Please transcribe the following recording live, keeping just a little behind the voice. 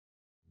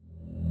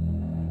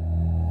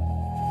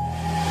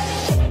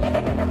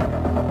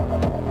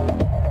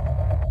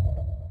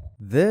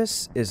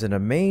This is an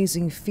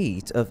amazing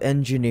feat of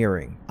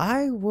engineering.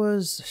 I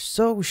was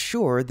so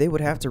sure they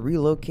would have to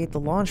relocate the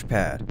launch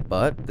pad,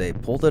 but they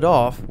pulled it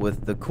off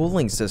with the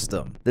cooling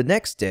system. The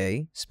next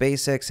day,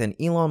 SpaceX and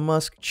Elon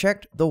Musk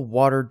checked the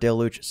water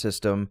deluge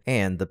system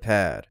and the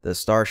pad. The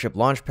Starship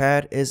launch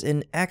pad is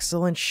in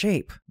excellent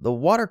shape. The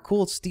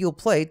water-cooled steel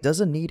plate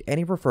doesn't need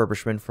any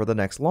refurbishment for the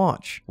next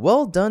launch.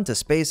 Well done to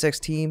SpaceX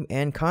team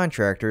and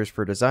contractors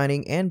for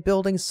designing and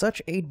building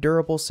such a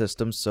durable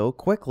system so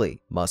quickly,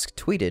 Musk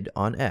tweeted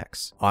on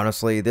X.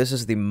 Honestly, this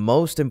is the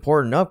most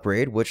important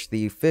upgrade which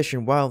the Fish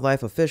and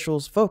Wildlife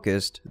officials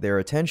focused their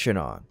attention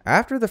on.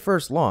 After the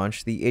first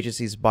launch, the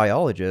agency's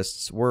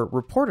biologists were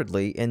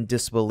reportedly in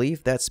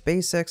disbelief that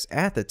SpaceX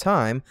at the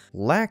time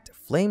lacked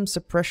flame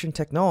suppression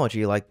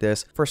technology like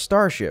this for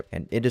Starship,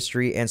 an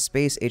industry and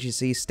space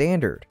agency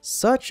standard.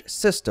 Such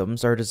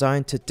systems are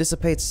designed to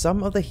dissipate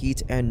some of the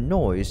heat and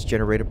noise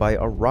generated by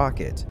a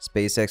rocket.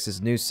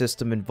 SpaceX's new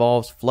system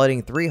involves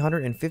flooding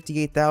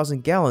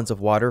 358,000 gallons of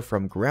water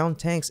from ground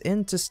tanks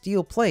into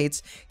steel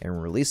plates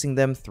and releasing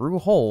them through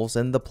holes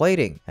in the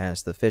plating,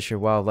 as the Fish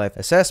and Wildlife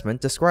Assessment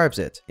describes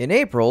it. In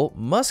April,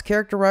 Musk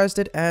characterized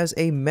it as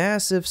a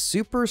massive,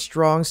 super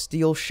strong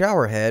steel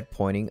showerhead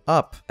pointing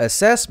up.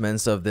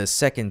 Assessments of this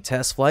second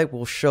test flight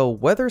will show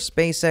whether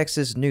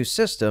SpaceX's new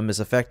system is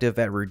effective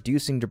at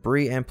reducing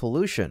debris and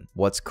pollution.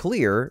 What's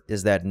clear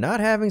is that not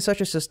having such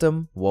a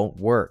system won't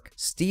work.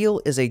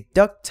 Steel is a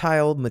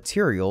ductile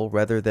material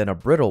rather than a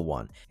brittle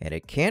one, and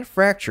it can't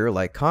fracture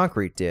like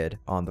concrete did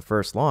on the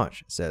first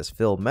launch, says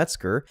Phil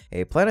Metzger,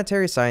 a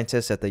planetary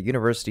scientist at the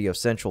University of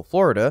Central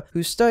Florida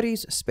who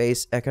studies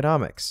space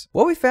economics.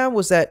 What we found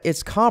was that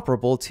it's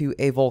comparable to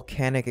a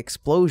volcanic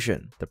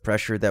explosion. The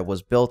pressure that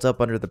was built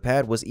up under the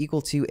pad was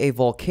equal to a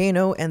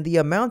volcano, and the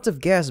amount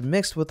of gas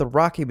mixed with the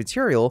rocky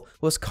material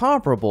was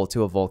comparable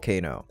to a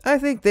volcano. I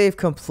think they've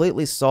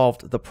completely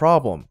solved the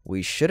problem.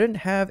 We shouldn't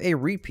have a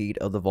repeat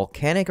of the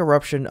volcanic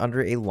eruption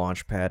under a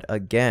launch pad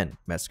again,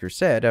 Metzger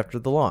said after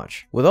the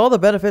launch. With all the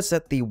benefits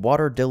that the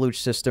water deluge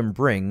system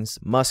brings,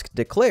 Musk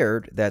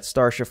declared that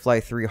Starship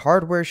Flight 3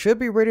 hardware should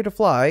be ready to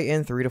fly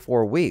in 3 to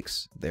 4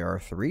 weeks. There are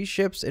 3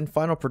 ships in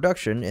final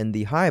production in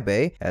the high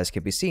bay, as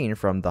can be seen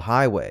from the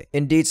highway.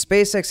 Indeed,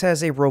 SpaceX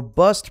has a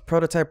robust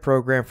prototype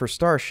program for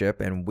Starship,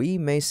 and we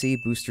may see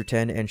Booster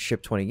 10 and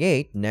Ship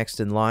 28 next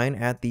in line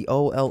at the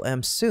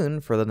OLM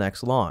soon for the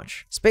next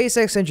launch.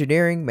 SpaceX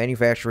engineering,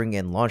 manufacturing,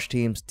 and launch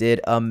teams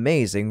did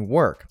amazing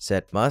work,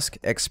 said Musk,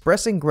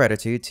 expressing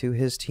gratitude to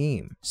his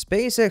team.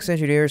 SpaceX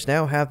engineers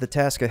now have the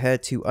task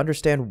ahead to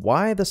understand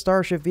why the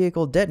Starship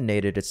vehicle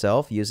detonated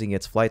itself using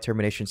its flight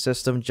termination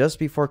system just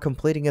before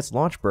completing its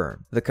launch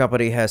burn. The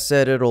company has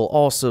said it'll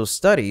also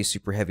study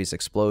Super Heavy's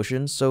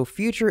explosion so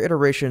future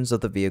iterations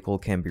of the vehicle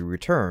can be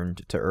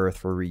returned to Earth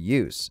for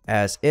reuse,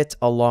 as it,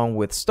 along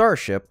with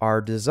Starship,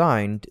 are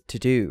designed to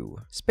do.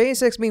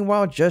 SpaceX,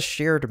 meanwhile, just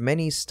shared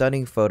many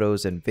stunning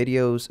photos and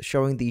videos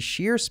showing the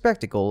sheer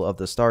spectacle of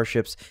the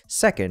Starship's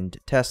second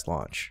test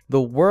launch.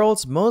 The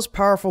world's most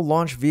powerful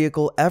launch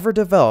vehicle ever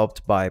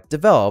developed,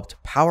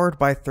 powered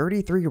by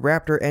 33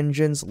 Raptor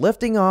engines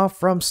lifting off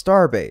from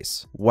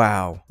Starbase.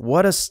 Wow,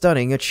 what a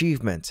stunning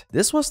achievement.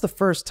 This was the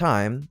first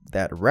time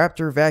that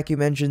Raptor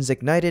vacuum engines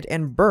ignited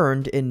and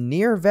burned in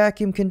near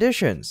vacuum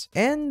conditions,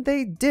 and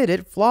they did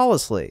it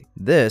flawlessly.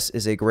 This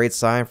is a great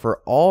sign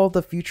for all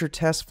the future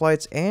test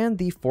flights and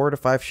the 4 to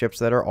 5 ships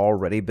that are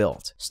already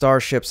built.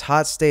 Starship's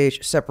hot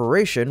stage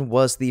separation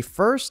was the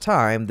first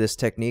time this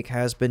technique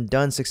has been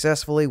done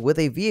successfully with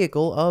a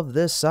vehicle of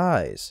this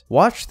size.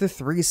 Watch the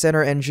 3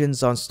 center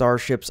engines on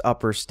Starship's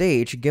upper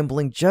stage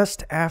gimbling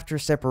just after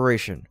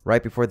separation.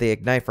 Right before they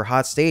ignite for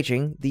hot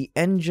staging, the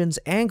engines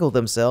angle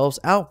themselves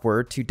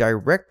outward to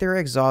direct their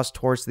exhaust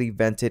towards the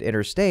vented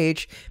inner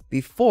stage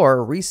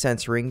before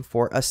recentering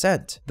for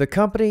ascent. The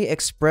company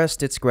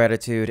expressed its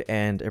gratitude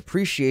and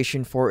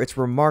appreciation for its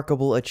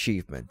remarkable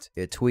achievement.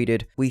 It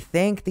tweeted, "We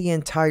thank the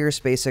entire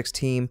SpaceX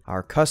team,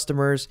 our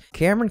customers,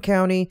 Cameron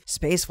County,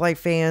 spaceflight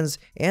fans,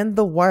 and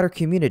the wider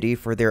community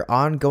for their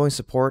ongoing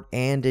support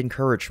and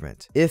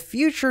encouragement. If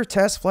future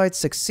test flights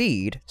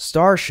succeed,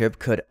 Starship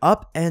could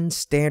upend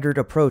standard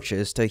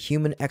approaches to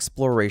human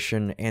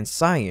exploration and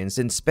science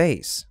in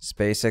space."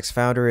 SpaceX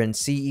founder and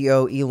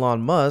CEO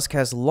Elon Musk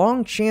has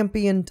long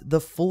championed the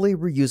fully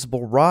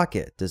reusable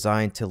rocket,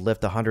 designed to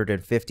lift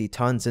 150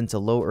 tons into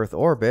low Earth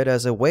orbit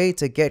as a way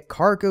to get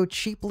cargo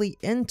cheaply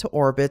into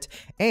orbit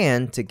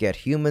and to get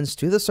humans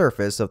to the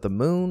surface of the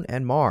Moon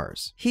and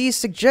Mars. He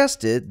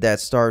suggested that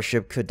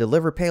Starship could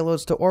deliver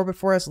payloads to orbit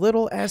for as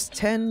little as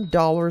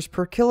 $10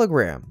 per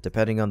kilogram,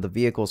 depending on the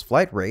vehicle's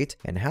flight rate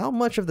and how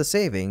much of the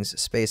savings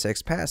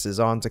SpaceX passes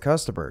on to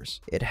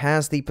customers. It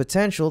has the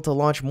potential to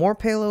launch more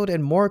payload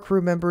and more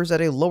crew members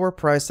at a lower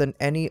price than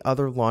any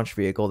other launch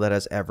vehicle that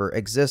has ever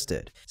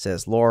existed,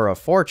 says Laura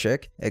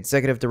Forchik,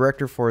 executive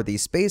director for the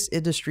space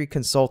industry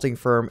consulting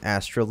firm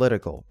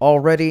Astralytical.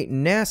 Already,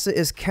 NASA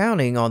is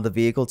counting on the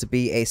vehicle to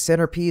be a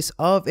centerpiece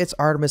of its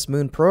Artemis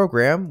Moon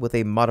program, with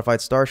a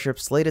modified Starship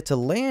slated to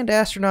land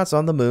astronauts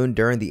on the Moon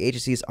during the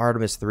agency's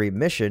Artemis 3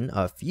 mission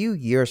a few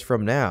years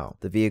from now.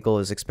 The vehicle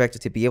is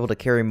expected to be able to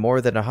carry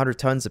more than 100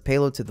 tons of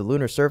payload to the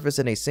lunar surface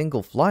in a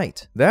single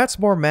flight. That's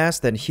more mass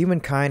than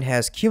humankind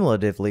has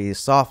cumulatively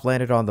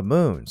soft-landed on the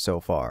moon so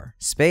far.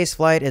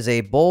 Spaceflight is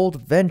a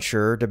bold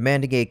venture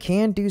demanding a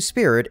can-do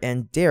spirit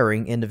and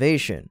daring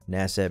innovation,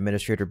 NASA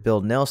Administrator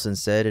Bill Nelson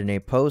said in a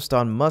post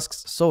on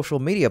Musk's social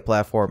media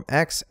platform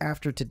X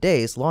after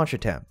today's launch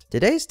attempt.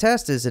 Today's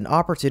test is an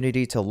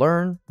opportunity to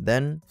learn,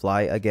 then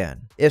fly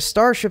again. If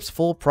Starship's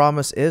full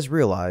promise is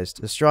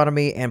realized,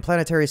 astronomy and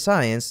planetary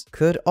science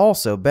could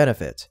also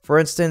benefit. For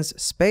instance,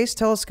 space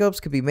telescopes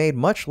could be made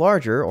much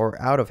larger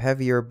or out of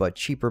heavier but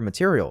cheaper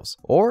materials.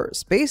 Or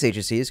space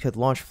agencies could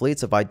launch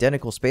fleets of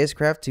identical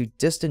spacecraft to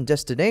distant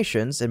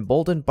destinations,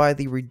 emboldened by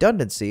the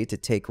redundancy to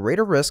take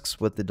greater risks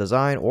with the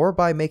design or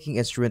by making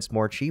instruments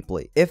more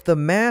cheaply. If the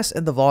mass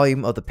and the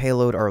volume of the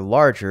payload are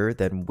larger,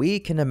 then we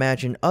can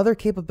imagine other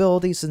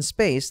capabilities in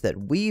space that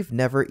we've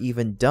never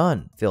even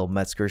done, Phil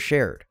Metzger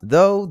shared.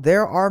 Though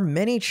there are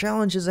many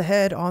challenges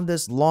ahead on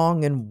this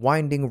long and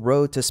winding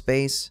road to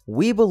space,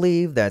 we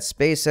believe that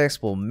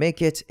SpaceX will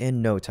make it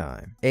in no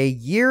time. A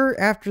year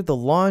after the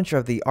launch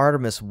of the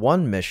Artemis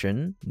 1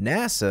 mission,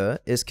 NASA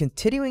is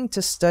continuing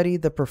to study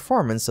the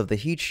performance of the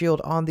heat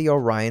shield on the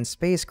Orion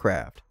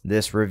spacecraft.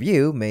 This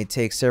review may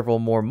take several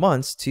more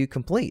months to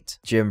complete.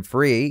 Jim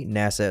Free,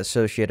 NASA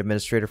Associate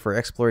Administrator for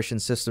Exploration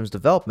Systems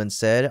Development,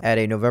 said at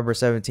a November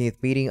 17th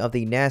meeting of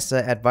the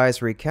NASA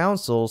Advisory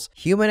Council's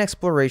Human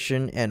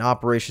Exploration and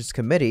Operations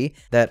Committee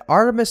that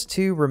Artemis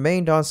 2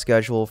 remained on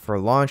schedule for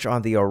launch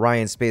on the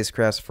Orion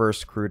spacecraft's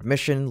first crewed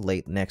mission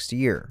late next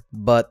year,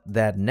 but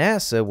that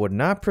NASA would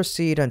not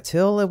proceed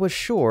until it was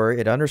sure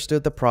it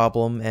understood the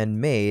problem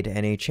and made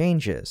any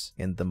changes.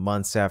 In the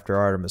months after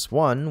Artemis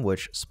 1,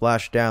 which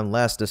splashed down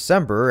last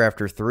December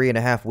after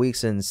 3.5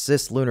 weeks in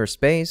cislunar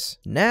space,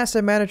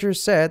 NASA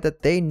managers said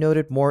that they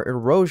noted more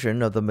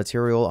erosion of the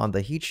material on the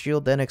heat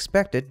shield than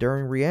expected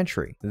during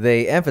re-entry.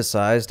 They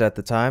emphasized at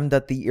the time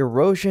that the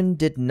erosion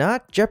did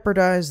not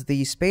jeopardize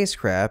the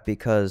spacecraft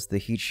because the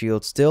heat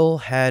shield still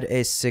had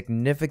a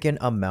significant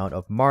amount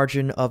of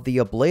margin of the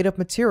ablative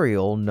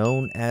material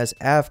known as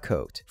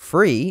avcoat.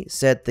 Free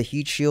said the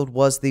heat shield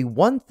was the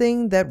one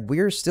thing that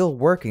we're still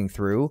working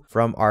through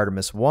from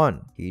Artemis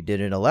 1. He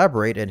didn't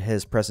elaborate in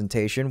his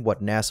presentation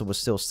what NASA was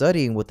still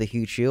studying with the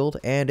heat shield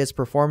and its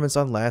performance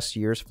on last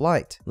year's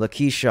flight.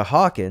 Lakeisha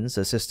Hawkins,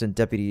 Assistant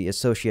Deputy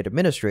Associate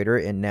Administrator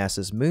in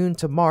NASA's Moon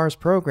to Mars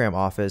Program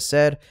Office,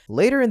 said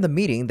later in the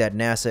meeting that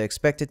NASA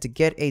expected to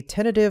get a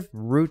tentative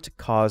root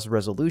cause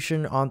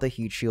resolution on the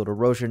heat shield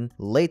erosion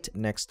late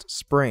next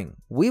spring.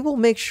 We will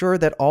make sure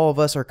that all of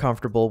us are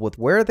comfortable with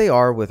where they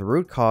are with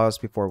root cause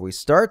before we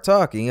start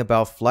talking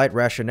about flight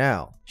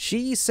rationale.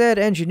 She said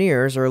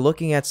engineers are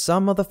looking at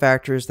some of the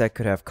factors that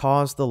could have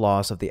caused the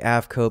loss of the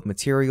avcoat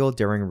material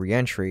during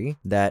re-entry.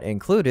 That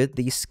included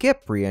the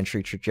skip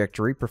re-entry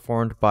trajectory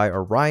performed by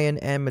Orion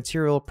and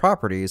material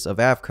properties of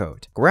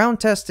avcoat. Ground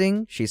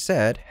testing, she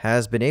said,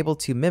 has been able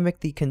to mimic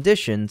the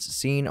conditions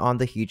seen on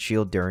the heat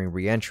shield during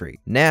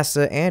re-entry.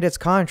 NASA and its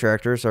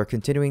contractors are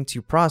continuing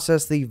to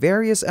process the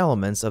various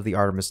elements of the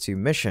Artemis 2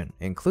 mission,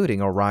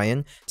 including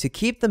Orion, to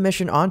keep the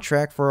mission on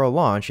track for a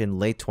launch in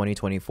late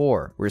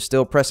 2024. We're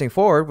still pressing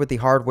forward with the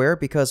hardware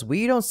because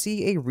we don't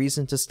see a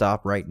reason to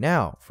stop right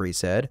now, Free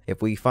said.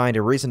 If we find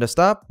a reason to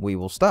stop, we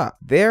will stop.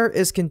 There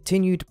is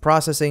continued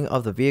processing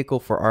of the vehicle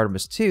for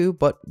Artemis 2,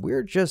 but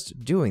we're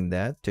just doing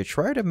that to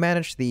try to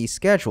manage the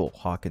schedule,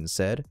 Hawkins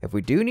said. If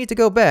we do need to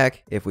go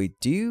back, if we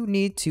do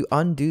need to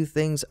undo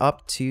things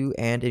up to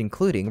and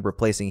including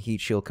replacing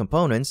heat shield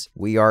components,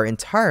 we are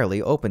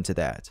entirely open to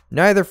that.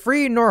 Neither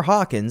Free nor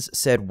Hawkins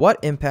said what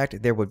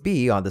impact there would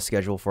be on the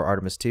schedule for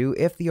Artemis 2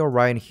 if the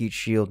Orion heat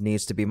shield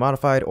needs to be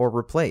modified or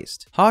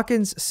replaced.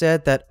 Hawkins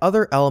said that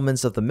other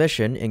elements of the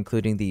mission,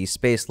 including the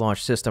Space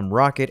Launch System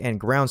rocket and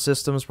ground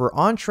systems, were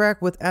on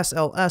track, with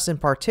SLS in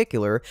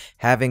particular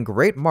having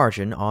great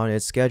margin on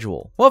its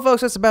schedule. Well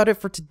folks, that's about it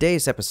for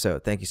today's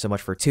episode. Thank you so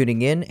much for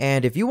tuning in,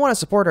 and if you want to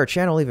support our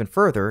channel even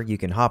further, you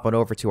can hop on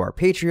over to our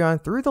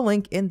Patreon through the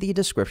link in the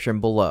description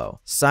below.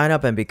 Sign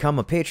up and become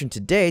a patron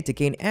today to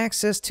gain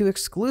access to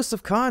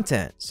exclusive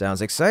content.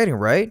 Sounds exciting,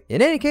 right?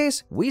 In any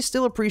case, we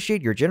still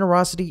appreciate your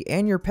generosity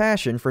and your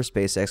passion for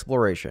space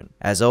exploration.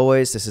 As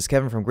always, this is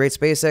Kevin from Great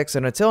SpaceX,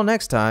 and until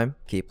next time,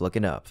 keep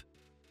looking up.